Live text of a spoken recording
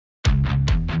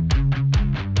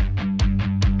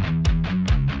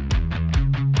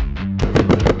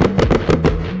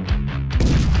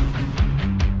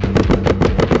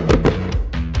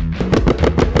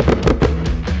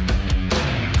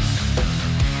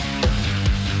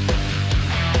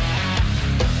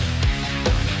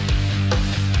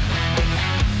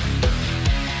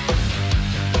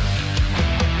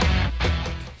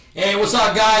what's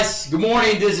up, guys? Good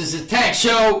morning. This is the Tank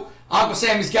Show. Uncle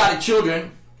Sammy's got it, children.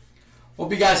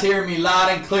 Hope you guys hear me loud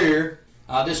and clear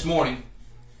this morning.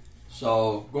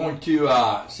 So, going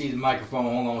to see the microphone.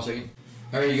 Hold on a second.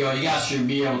 There you go. You guys should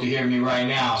be able to hear me right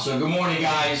now. So, good morning,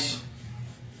 guys.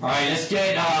 All right, let's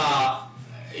get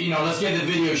let's get the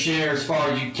video shared as far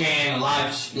as you can. A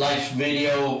live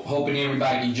video. Hoping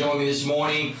everybody can join me this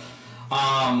morning.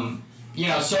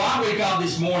 So I wake up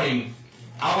this morning.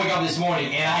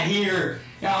 And I hear,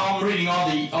 I'm reading all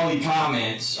the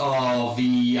comments of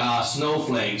the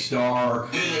snowflakes that are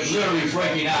literally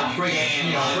freaking out this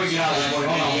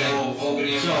morning. Hold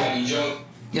on,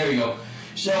 there we go.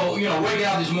 So, waking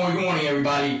up this morning. Good morning,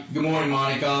 everybody. Good morning,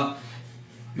 Monica.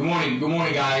 Good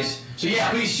morning, guys. So yeah,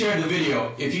 please share the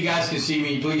video. If you guys can see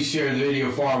me, please share the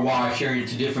video far and wide. Share it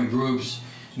to different groups,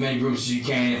 as many groups as you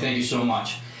can. And thank you so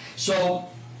much. So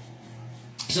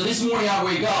this morning I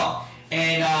wake up.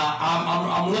 And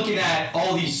I'm looking at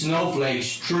all these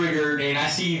snowflakes triggered, and I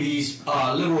see these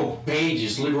liberal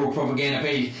propaganda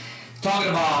pages, talking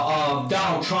about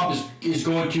Donald Trump is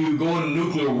going to go into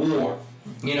nuclear war.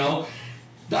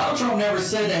 Donald Trump never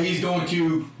said that he's going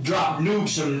to drop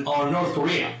nukes on North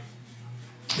Korea.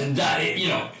 And that,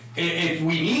 if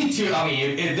we need to,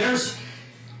 if there's,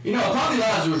 probably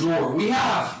last resort, we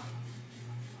have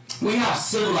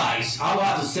civilized, I would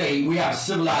have to say, we have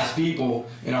civilized people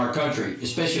in our country,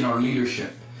 especially in our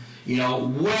leadership.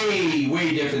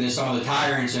 Way different than some of the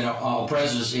tyrants and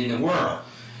oppressors in the world.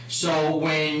 So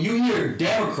when you hear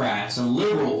Democrats and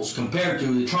liberals compared to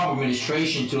the Trump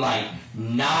administration to like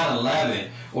 9/11,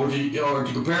 or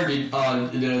to compare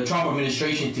the Trump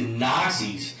administration to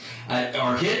Nazis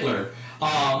or Hitler,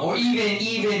 or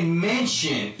even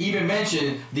mention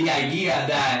the idea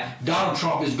that Donald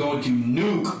Trump is going to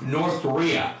nuke North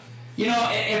Korea. If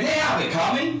they have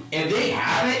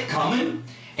it coming,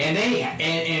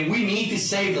 and we need to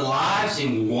save the lives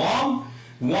in Guam.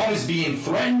 Guam is being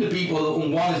threatened to people.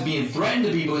 Guam is being threatened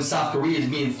to people in South Korea. Is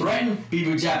being threatened.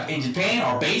 People in Japan,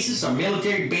 our bases, our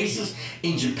military bases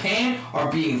in Japan are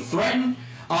being threatened.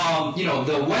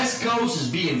 The West Coast is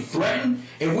being threatened.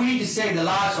 If we need to save the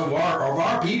lives of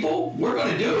our people, we're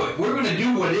going to do it. We're going to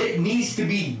do what it needs to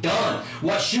be done.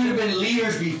 What should have been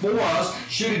leaders before us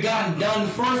should have gotten done in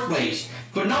the first place.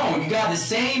 But no, you got the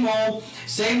same old,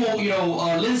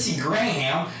 Lindsey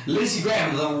Graham,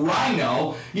 the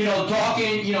rhino,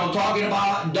 talking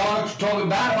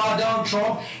bad about Donald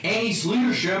Trump and his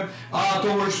leadership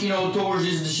towards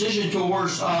his decision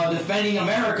towards defending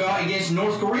America against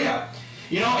North Korea.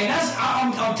 And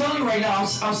I'm telling you right now,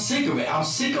 I'm sick of it. I'm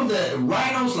sick of the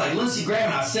rhinos like Lindsey Graham,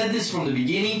 and I said this from the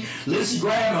beginning. Lindsey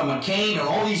Graham and McCain and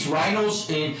all these rhinos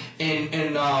in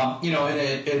the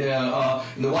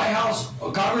White House,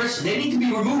 Congress, they need to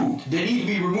be removed. They need to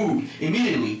be removed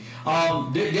immediately.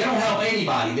 They don't help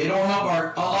anybody. They don't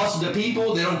help us, the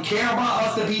people. They don't care about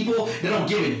us, the people. They don't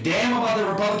give a damn about the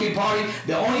Republican Party.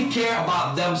 They only care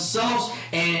about themselves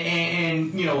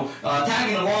and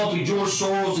tagging along to George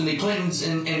Soros and the Clintons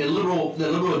and the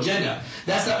liberal agenda.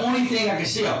 That's the only thing I can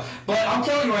see of. But I'm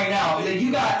telling you right now that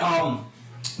you got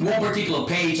one particular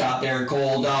page out there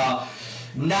called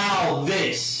Now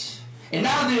This. And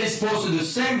Now This posted the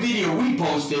same video we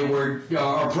posted where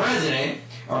our president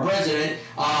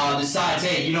decides,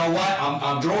 hey, you know what?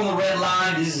 I'm drawing the red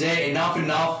line. This is it. Enough.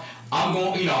 I'm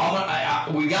going.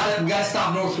 We gotta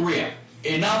stop North Korea.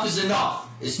 Enough is enough.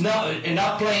 It's not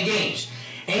enough playing games.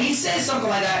 And he says something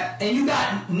like that, and you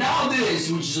got Now This,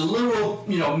 which is a liberal,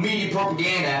 media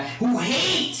propaganda, who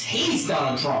hates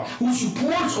Donald Trump, who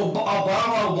supports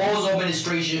Obama's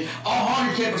administration,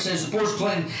 110% supports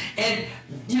Clinton, and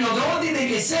the only thing they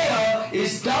can say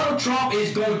is Donald Trump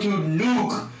is going to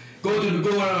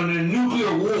go on a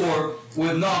nuclear war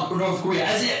with North Korea,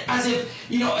 as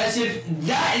if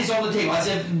that is on the table, as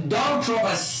if Donald Trump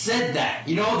has said that.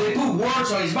 They put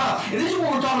words on his mouth, and this is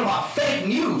what we're talking about: fake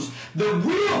news. The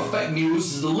real fake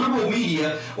news is the liberal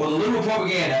media or the liberal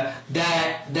propaganda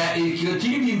that is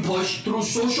continuing being pushed through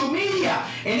social media,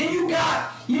 and then you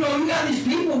got these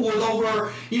people with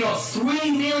over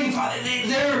 3 million.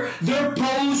 Their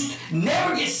posts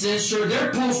never get censored.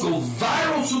 Their posts go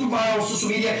viral, super viral on social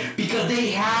media because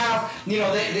they have they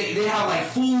have like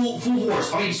full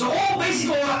force. So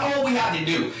basically all we have to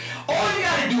do. All you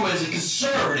gotta do as a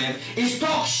conservative is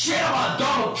talk shit about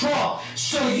Donald Trump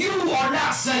so you are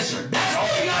not censored. That's all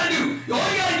you gotta do.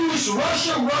 All you gotta do is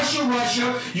Russia.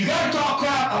 You gotta talk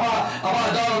crap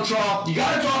about Donald Trump. You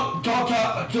gotta talk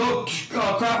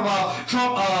crap about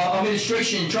Trump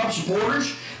administration and Trump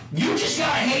supporters. You just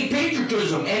gotta hate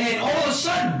patriotism, and then all of a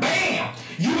sudden, bam,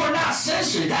 you are not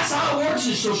censored. That's how it works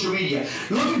in social media.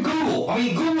 Look at Google. I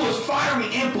mean, Google is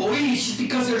firing employees just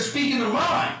because they're speaking their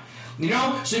mind. You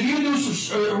know, so if you do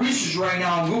some research right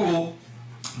now on Google,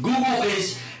 Google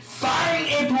is firing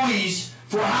employees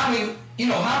for having,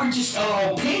 having just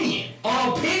an opinion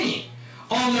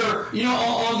on their,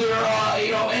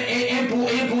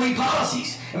 employee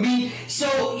policies. I mean,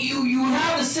 so you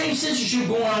have the same censorship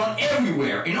going on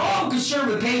everywhere. In all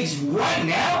conservative pages right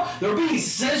now, they're being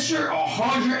censored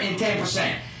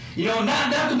 110%.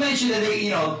 Not to mention that they,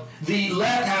 the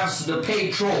left has the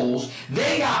paid trolls.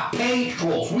 They got paid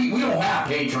trolls. We don't have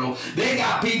paid trolls. They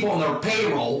got people on their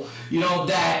payroll,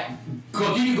 that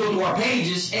continue to go to our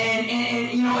pages and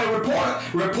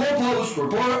report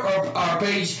our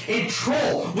page and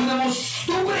troll with the most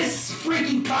stupidest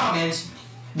freaking comments,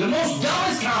 the most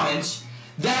dumbest comments.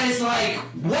 That is like,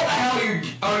 what the hell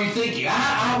are you thinking? I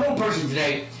have one person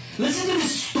today. Listen to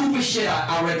this stupid shit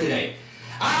I read today.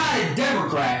 I had a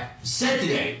Democrat said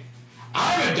today,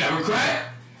 I'm a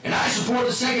Democrat and I support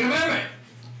the Second Amendment.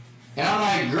 And I'm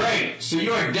like, great, so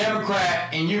you're a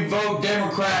Democrat and you vote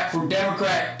Democrat for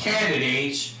Democrat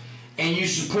candidates and you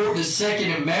support the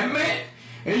Second Amendment?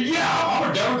 And yeah,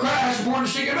 I'm a Democrat, I support the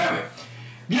Second Amendment.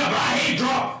 Yeah, but I hate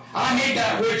Trump. I hate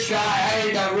that rich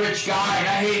guy, and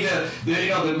I hate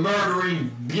the murdering,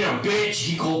 bitch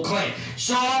he called Clinton.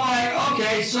 So I'm like,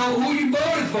 okay, so who you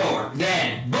voted for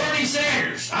then? Bernie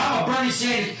Sanders. I'm a Bernie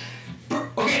Sanders.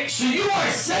 Okay, so you are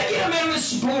a Second Amendment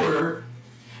supporter.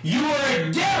 You are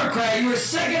a Democrat. You're a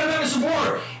Second Amendment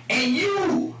supporter, and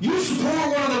you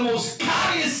support one of the most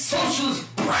communist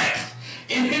socialist brats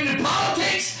in the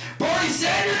politics. Bernie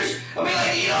Sanders. I mean,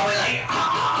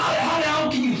 how the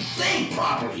hell can you think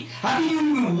properly? How can you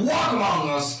even walk among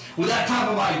us with that type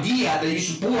of idea that you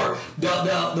support the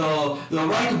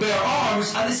right to bear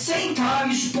arms? At the same time,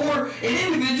 you support an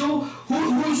individual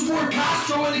who support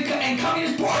Castro and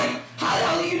Communist Party. How the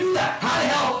hell do you do that? How the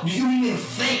hell do you even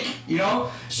think?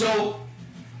 So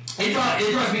it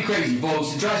drives me crazy,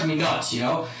 folks. It drives me nuts. And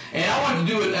I wanted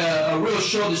to do a real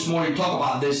show this morning, talk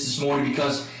about this morning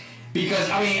because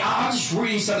I mean, I'm just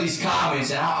reading some of these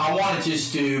comments, and I wanted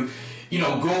just to,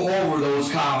 go over those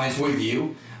comments with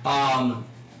you.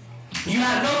 You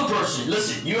had another person,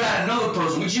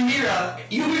 which you hear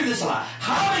this a lot.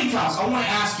 How many times, I want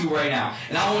to ask you right now,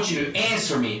 and I want you to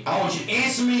answer me. I want you to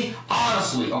answer me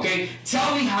honestly, okay?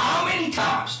 Tell me how many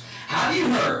times have you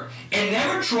heard, and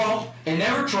never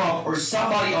Trump, or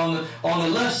somebody on the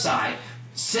left side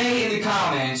say in the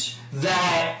comments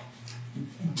that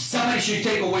somebody should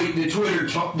take away the Twitter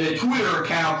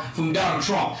account from Donald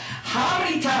Trump. How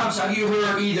many times have you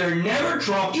heard either never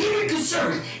Trump, even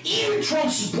conservatives, even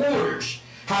Trump supporters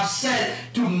have said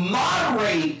to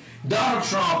moderate Donald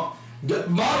Trump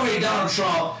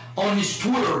on his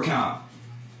Twitter account?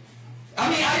 I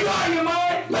mean, are you out of your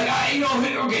mind?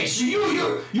 Okay, so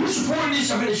you're supporting this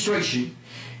administration.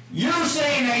 You're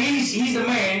saying that he's the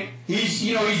man. He's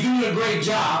doing a great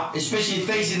job, especially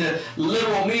facing the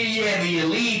liberal media and the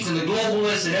elites and the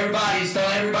globalists and everybody's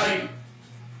telling everybody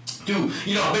to,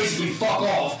 basically fuck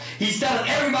off. He's telling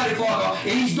everybody to fuck off,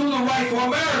 and he's doing the right for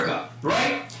America,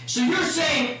 right? So you're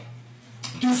saying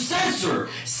to censor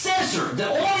the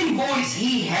only voice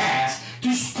he has to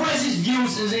express his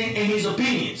views and his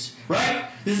opinions, right?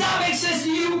 Does that make sense to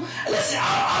you? Listen,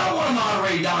 I don't want to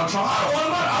moderate Donald Trump.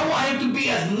 I want him to be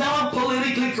as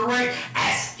non-politically correct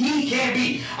as he can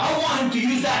be. I want him to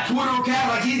use that Twitter account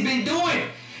like he's been doing.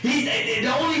 He's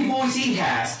the only voice he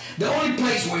has, the only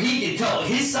place where he can tell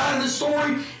his side of the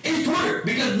story is Twitter,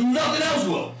 because nothing else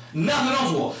will. Nothing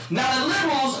else will. Now the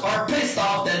liberals are pissed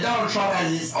off that Donald Trump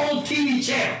has his own TV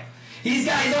channel. He's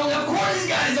got his own, of course he's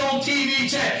got his own TV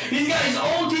channel. He's got his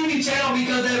own TV channel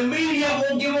because the media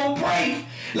won't give him a break.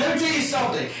 Let me tell you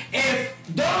something. If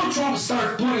Donald Trump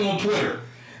starts putting on Twitter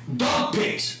dog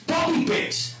pics, puppy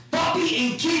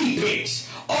and kitty pics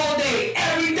all day,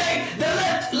 every day, the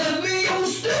left media will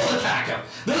still attack him.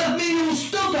 The left media will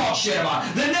still talk shit about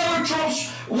him. The never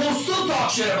Trumps will still talk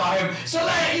shit about him. So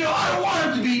that, I don't want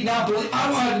him to be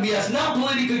I want him to be as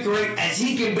non-politically correct as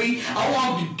he can be. I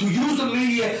want him to use the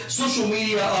media, social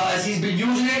media, as he's been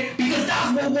using it, because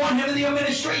that's what won him in the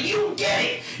administration. You don't get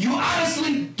it. You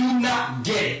honestly do not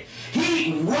get it.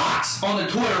 He rocks on the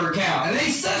Twitter account, and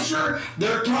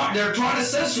they're trying to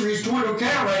censor his Twitter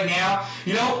account right now,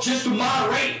 just to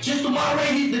moderate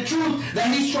the truth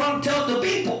that he's trying to tell the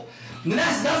people. And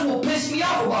that's what pissed me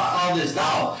off about all this.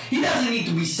 No, he doesn't need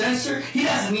to be censored. He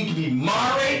doesn't need to be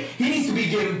moderated. He needs to be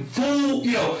given full,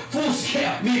 full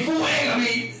scale. I mean, full air. I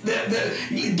mean,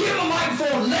 give him a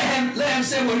microphone. Let him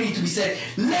say what needs to be said.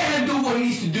 Let him do what he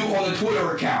needs to do on the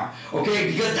Twitter account.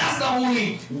 Okay, because that's the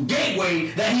only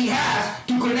gateway that he has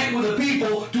to connect with the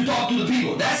people, to talk to the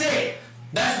people. That's it.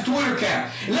 That's the Twitter account.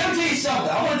 And let me tell you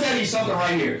something. I want to tell you something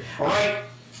right here. All right.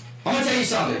 I'm going to tell you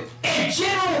something. If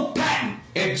General Patton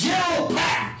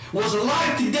was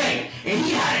alive today and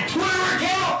he had a Twitter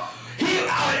account, he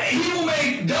will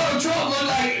make Donald Trump look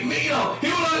like, he will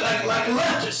look like a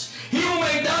leftist. He will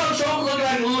make Donald Trump look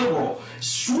like a liberal.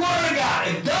 Swear to God,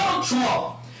 if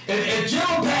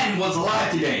General Patton was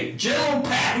alive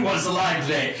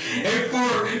today, if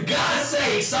for God's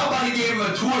sake somebody gave him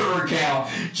a Twitter account,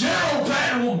 General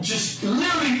Patton will just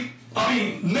literally,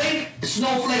 make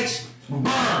snowflakes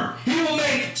burn. He will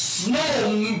make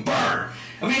snow burn.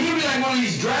 I mean, he'll be like one of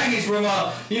these dragons from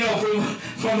the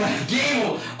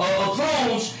Game of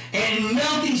Thrones and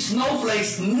melting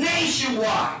snowflakes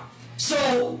nationwide.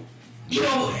 So,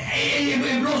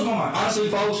 it blows my mind. Honestly,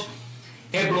 folks,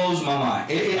 it blows my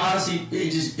mind. It honestly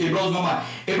blows my mind.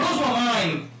 It blows my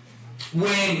mind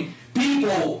when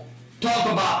people talk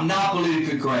about not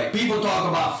politically correct. People talk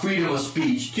about freedom of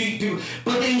speech.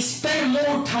 But they spend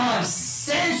more time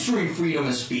censoring freedom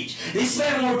of speech. They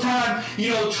spend more time,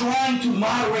 trying to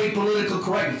moderate political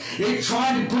correctness. They're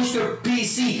trying to push their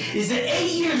PC. Is that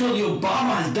 8 years of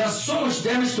Obama has done so much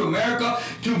damage to America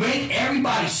to make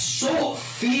everybody so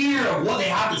fear of what they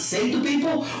have to say to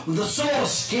people? They're so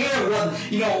scared of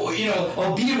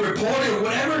being reported or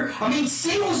whatever. I mean,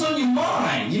 say what's on your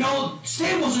mind.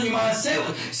 Say what's on your mind. Say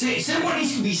what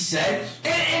needs to be said,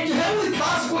 and to hell with the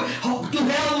consequences.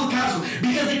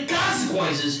 Because the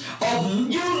consequences of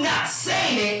you not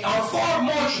saying it are far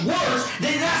much worse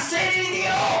than not saying anything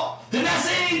at all. They're not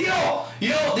saying anything at all.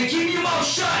 They keep your mouth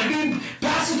shut and being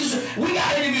passive. We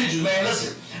got individuals, man.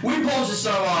 Listen, we posted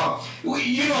some.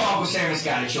 Uncle Sam's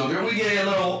got children. We get a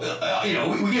little,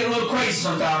 we get a little crazy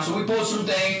sometimes. So we post some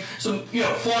things, some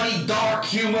funny, dark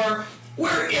humor.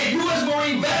 We're U.S.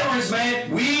 Marine veterans,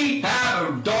 man. We have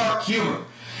a dark humor.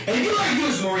 And if you're like a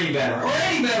U.S. Marine veteran, or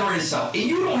any veteran itself, and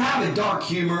you don't have a dark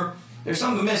humor, there's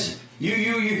something missing. You're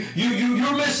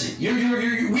missing.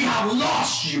 We have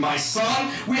lost you, my son.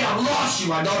 We have lost you,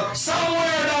 my daughter.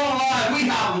 Somewhere down the line, we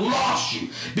have lost you.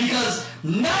 Because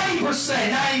 90%,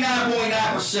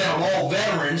 99.9% of all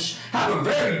veterans have a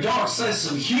very dark sense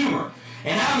of humor.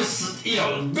 And have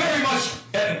very much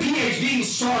a PhD in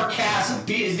sarcasm,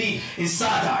 PhD in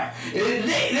satire.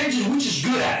 We're just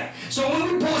good at it. So when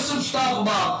we post some stuff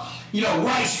about,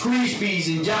 Rice Krispies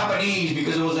in Japanese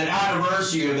because it was an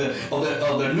anniversary of the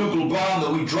nuclear bomb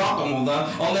that we dropped on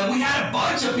them, we had a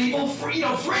bunch of people, freak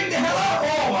the hell out.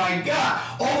 Oh my God!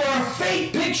 Over a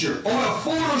fake picture, over a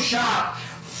Photoshop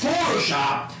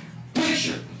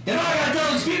picture. And all I gotta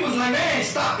tell these people is like, man,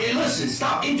 stop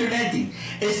interneting.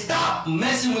 And stop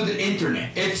messing with the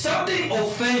internet. If something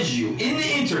offends you in the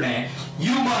internet,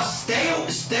 you must stay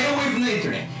away from the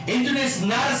internet. Internet's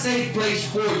not a safe place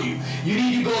for you. You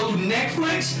need to go to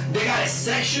Netflix. They got a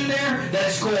section there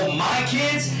that's called My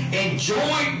Kids, and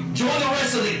join the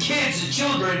rest of the kids, the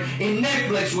children in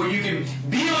Netflix, where you can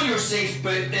be on your safe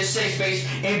space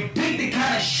and pick the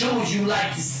kind of shows you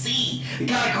like to see, the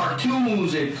kind of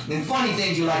cartoons and funny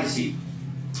things you like to see.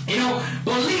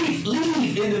 But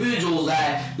leave individuals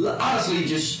that honestly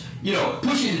just,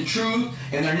 pushing the truth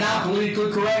and they're not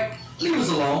politically correct. Leave us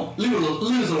alone. Leave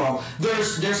us alone.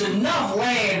 There's enough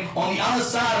land on the other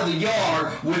side of the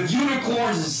yard with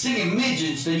unicorns and singing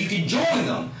midgets that you can join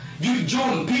them. You can join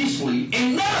them peacefully,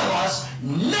 and none of us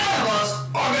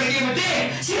are going to give a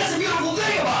damn. See, that's the beautiful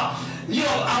thing about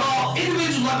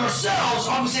individuals like ourselves.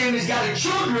 I'm saying these guys are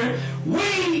children.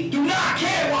 We do not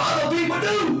care what other people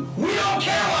do. We don't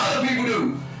care what other people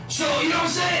do. So, you know what I'm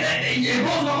saying? It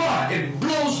blows my mind. It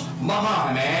blows my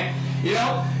mind, man.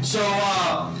 So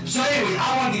anyway,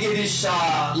 I wanted to get this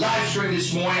live stream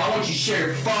this morning. I want you to share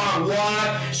it far and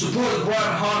wide. Support the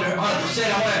brand 100%. I'm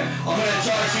gonna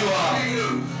try to.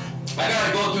 I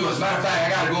gotta go through. As a matter of fact, I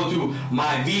gotta go through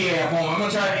my VA at home. I'm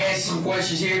gonna try to answer some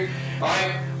questions here. All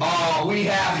right. We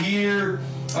have here.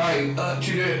 All right.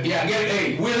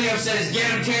 William says, "Get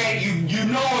him, Ted. You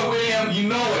know it, William. You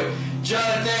know it."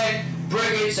 Jonathan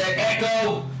Brigitte said,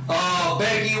 "Echo."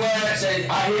 Becky Webb said,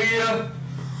 "I hear you."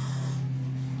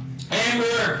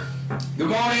 Amber, good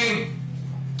morning.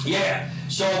 Yeah,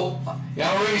 so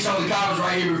I'm reading some of the comments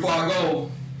right here before I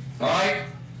go. All right.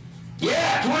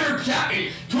 Yeah, Twitter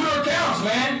accounts,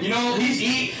 man. He owns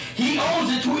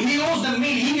the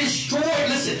media. He destroyed.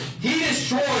 Listen, he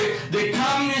destroyed the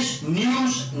communist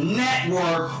News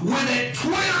Network with a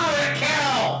Twitter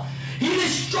account. He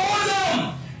destroyed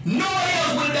them. Nobody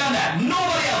else would have done that.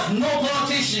 Nobody else. No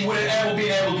politician would have ever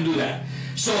been able to do that.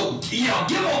 So, give him, I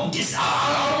don't want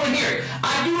to hear it.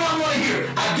 I do not want to hear it.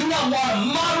 I do not want to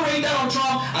moderate Donald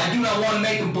Trump. I do not want to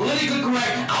make him politically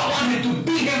correct. I want him to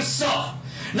be himself.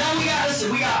 Now we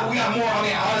got more. I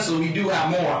mean, honestly, we do have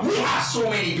more. We have so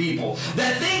many people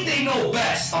that think they know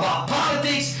best about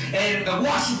politics and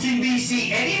Washington,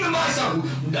 D.C., and even myself,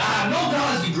 I have no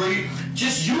college degree,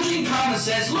 just using common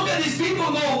sense. Look at these people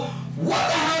and go, what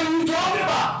the hell are you talking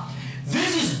about?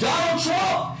 This is Donald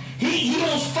Trump. He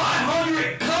owns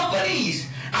 500 companies.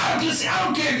 I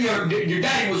don't care if your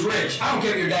daddy was rich. I don't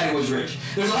care if your daddy was rich.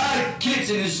 There's a lot of kids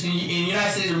in the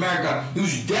United States of America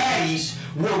whose daddies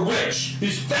were rich.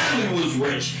 His family was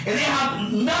rich. And they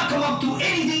have not come up to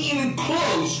anything even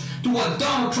close to what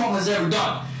Donald Trump has ever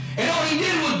done. And all he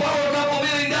did was borrow a couple $1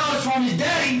 million from his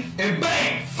daddy, and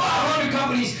bang, 500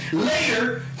 companies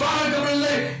later,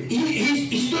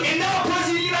 he's and now President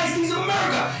of the United States of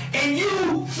America. And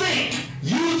you think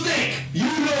you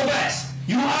know best.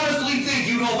 You honestly think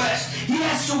you know best. He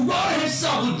has surrounded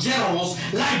himself with generals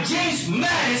like James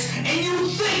Mattis, and you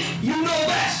think you know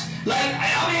best. Like,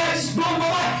 I mean, I just blow my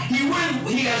mind.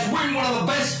 He has written one of the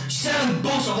best-selling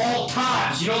books of all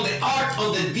times. You know, The Art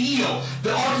of the Deal.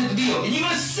 The Art of the Deal. And you're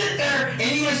going to sit there and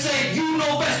you're going to say, you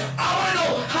know best. I want to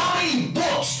know, how many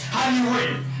books have you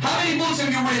written? How many books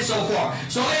have you written so far?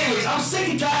 So anyways, I'm sick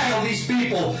and tired of these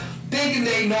people thinking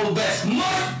they know best.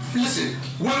 Listen,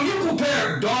 when you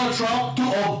compare Donald Trump to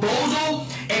a bozo,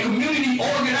 a community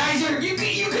organizer, you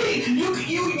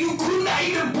could not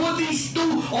even put these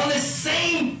two on the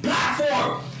same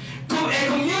platform. A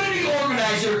community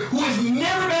organizer who has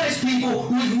never met his people,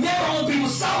 who has never owned people,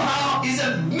 somehow is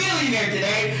a millionaire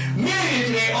today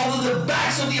over the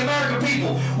backs of the American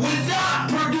people, without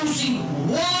producing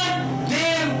one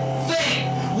damn thing,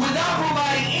 without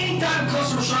providing any type of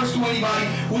customer service to anybody,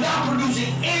 without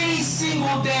producing any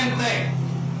single damn thing.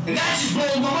 And that just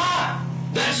blows my mind.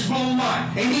 That just blows my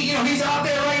mind. And he's out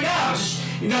there right now, just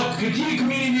continue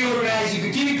community organizing,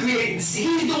 continue creating.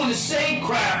 He's doing the same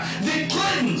crap. The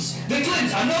Clintons,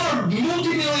 another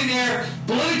multimillionaire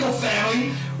political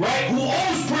family, right, who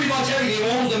owns pretty much everything,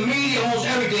 owns the media, owns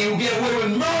everything, who get away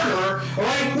with murder, all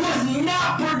right, who has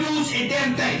not produced a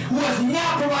damn thing, who has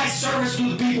not provided service to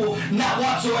the people, not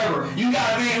whatsoever. You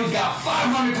got a man who's got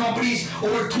 500 companies,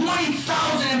 over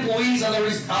 20,000 employees under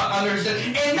his,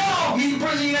 and now he's the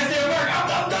president of the United States of America.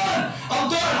 I'm done.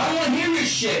 I don't want to hear your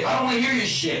shit. I don't want to hear your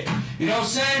shit. You know what I'm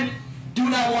saying? Do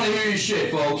not want to hear your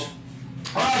shit, folks.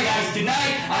 Alright guys,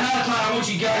 tonight, I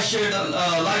want you guys to share the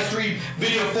live stream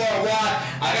video for a while.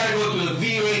 I gotta go to the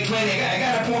VA clinic. I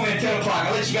got an appointment at 10 o'clock.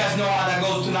 I'll let you guys know how that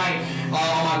goes tonight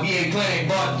on my VA clinic.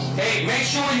 But hey, make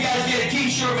sure you guys get a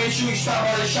t-shirt. Make sure you stop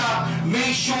by the shop.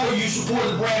 Make sure you support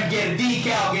the brand. Get a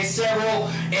decal, get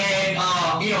several,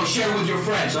 and share it with your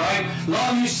friends. Alright?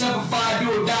 Love you, 7-5,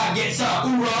 do or die, get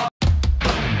some. Hoorah!